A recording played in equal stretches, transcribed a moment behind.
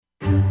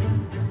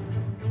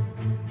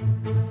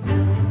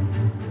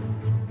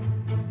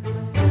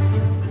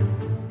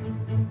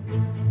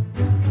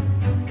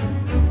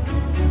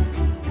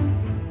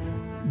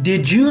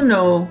Did you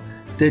know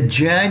that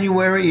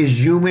January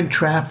is Human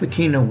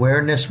Trafficking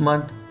Awareness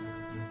Month?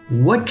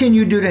 What can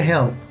you do to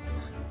help?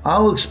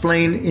 I'll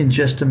explain in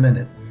just a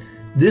minute.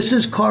 This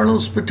is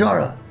Carlos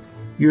Spatara.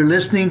 You're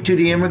listening to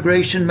the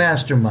Immigration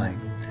Mastermind.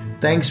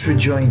 Thanks for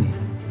joining.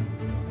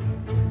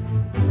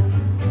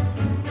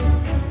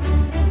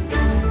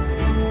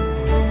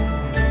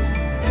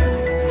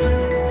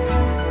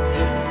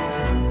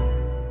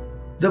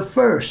 The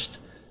first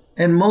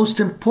and most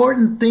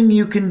important thing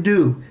you can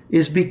do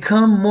is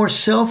become more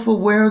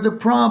self-aware of the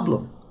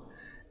problem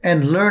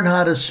and learn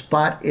how to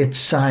spot its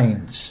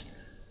signs.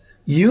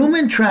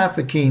 Human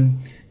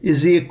trafficking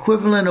is the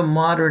equivalent of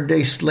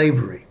modern-day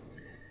slavery.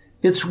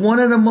 It's one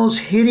of the most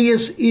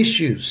hideous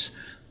issues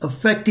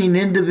affecting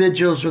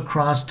individuals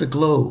across the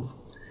globe.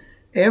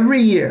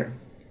 Every year,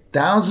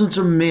 thousands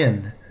of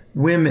men,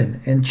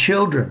 women, and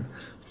children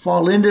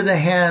fall into the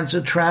hands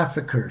of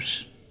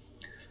traffickers.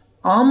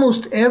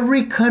 Almost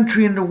every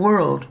country in the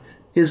world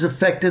is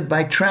affected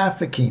by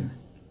trafficking.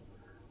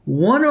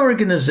 One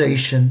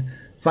organization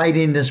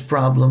fighting this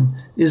problem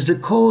is the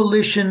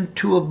Coalition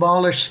to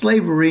Abolish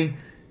Slavery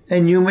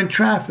and Human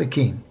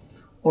Trafficking,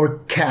 or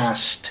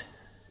CAST,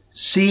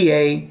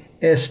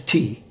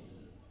 C-A-S-T.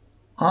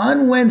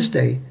 On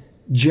Wednesday,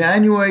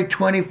 January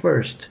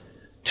 21st,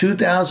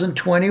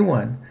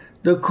 2021,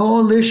 the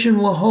coalition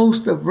will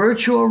host a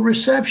virtual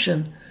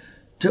reception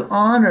to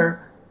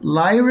honor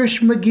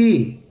Lyrish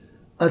McGee,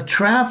 a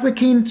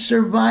trafficking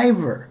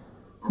survivor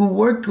who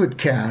worked with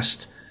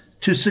CAST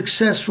to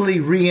successfully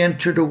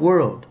re-enter the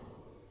world.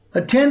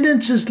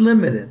 Attendance is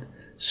limited,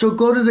 so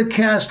go to the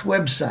CAST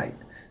website,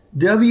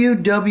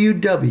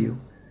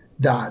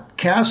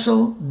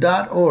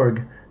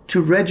 www.castle.org,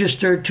 to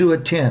register to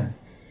attend.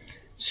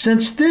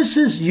 Since this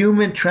is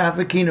Human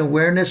Trafficking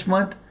Awareness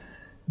Month,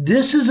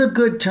 this is a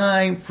good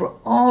time for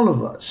all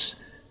of us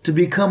to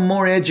become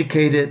more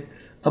educated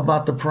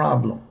about the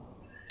problem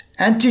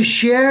and to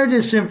share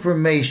this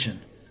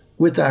information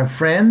with our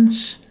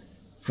friends,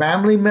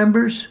 family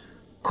members,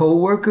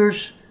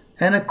 co-workers,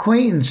 and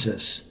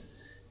acquaintances.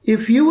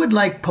 If you would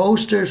like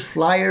posters,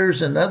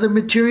 flyers, and other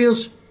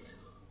materials,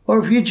 or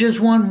if you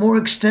just want more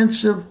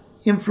extensive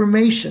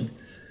information,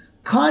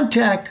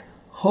 contact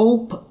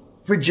Hope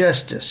for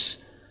Justice,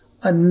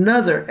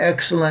 another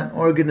excellent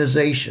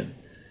organization.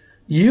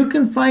 You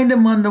can find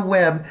them on the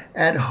web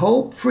at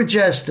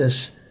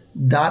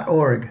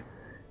hopeforjustice.org.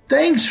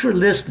 Thanks for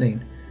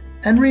listening,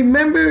 and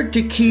remember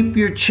to keep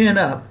your chin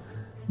up,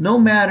 no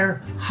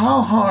matter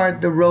how hard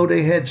the road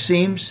ahead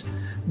seems,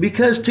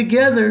 because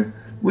together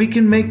we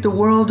can make the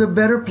world a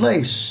better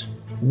place,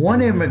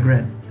 one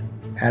immigrant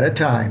at a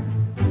time.